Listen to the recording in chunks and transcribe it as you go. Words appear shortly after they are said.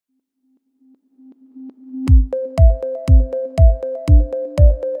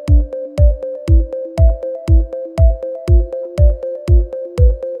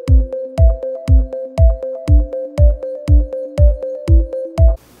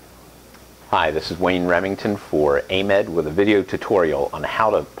Hi, this is Wayne Remington for AMED with a video tutorial on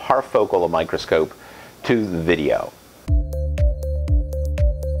how to parfocal a microscope to the video.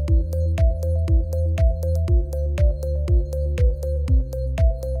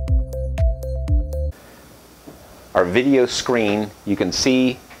 Our video screen, you can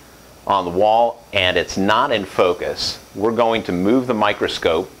see on the wall, and it's not in focus. We're going to move the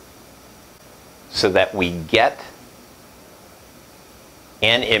microscope so that we get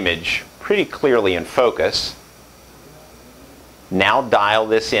an image pretty clearly in focus. Now dial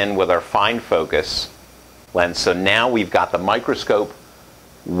this in with our fine focus lens. So now we've got the microscope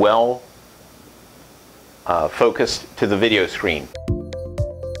well focused to the video screen.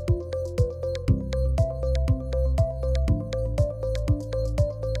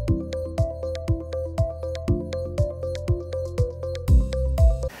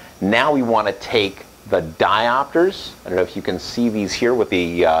 Now we want to take the diopters. I don't know if you can see these here with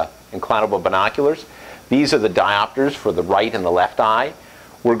the inclinable binoculars. These are the diopters for the right and the left eye.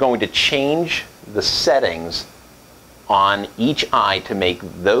 We're going to change the settings on each eye to make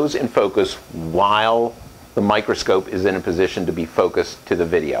those in focus while the microscope is in a position to be focused to the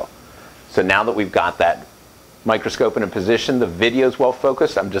video. So now that we've got that microscope in a position, the video is well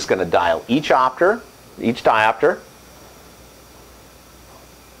focused, I'm just going to dial each diopter.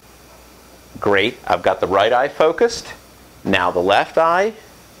 Great, I've got the right eye focused. Now the left eye.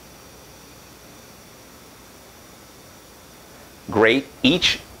 Great,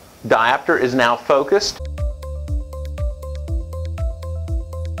 each diopter is now focused.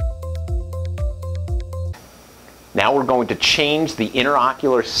 Now we're going to change the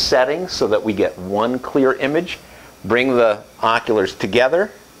interocular settings so that we get one clear image. Bring the oculars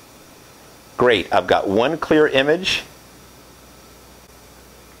together. Great, I've got one clear image.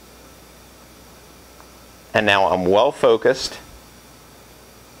 And now I'm well focused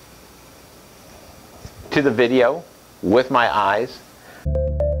to the video with my eyes.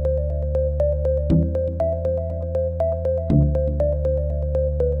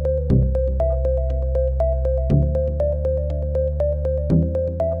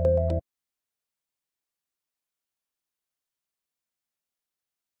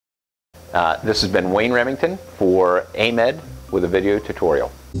 This has been Wayne Remington for AMED with a video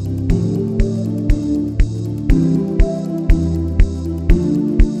tutorial.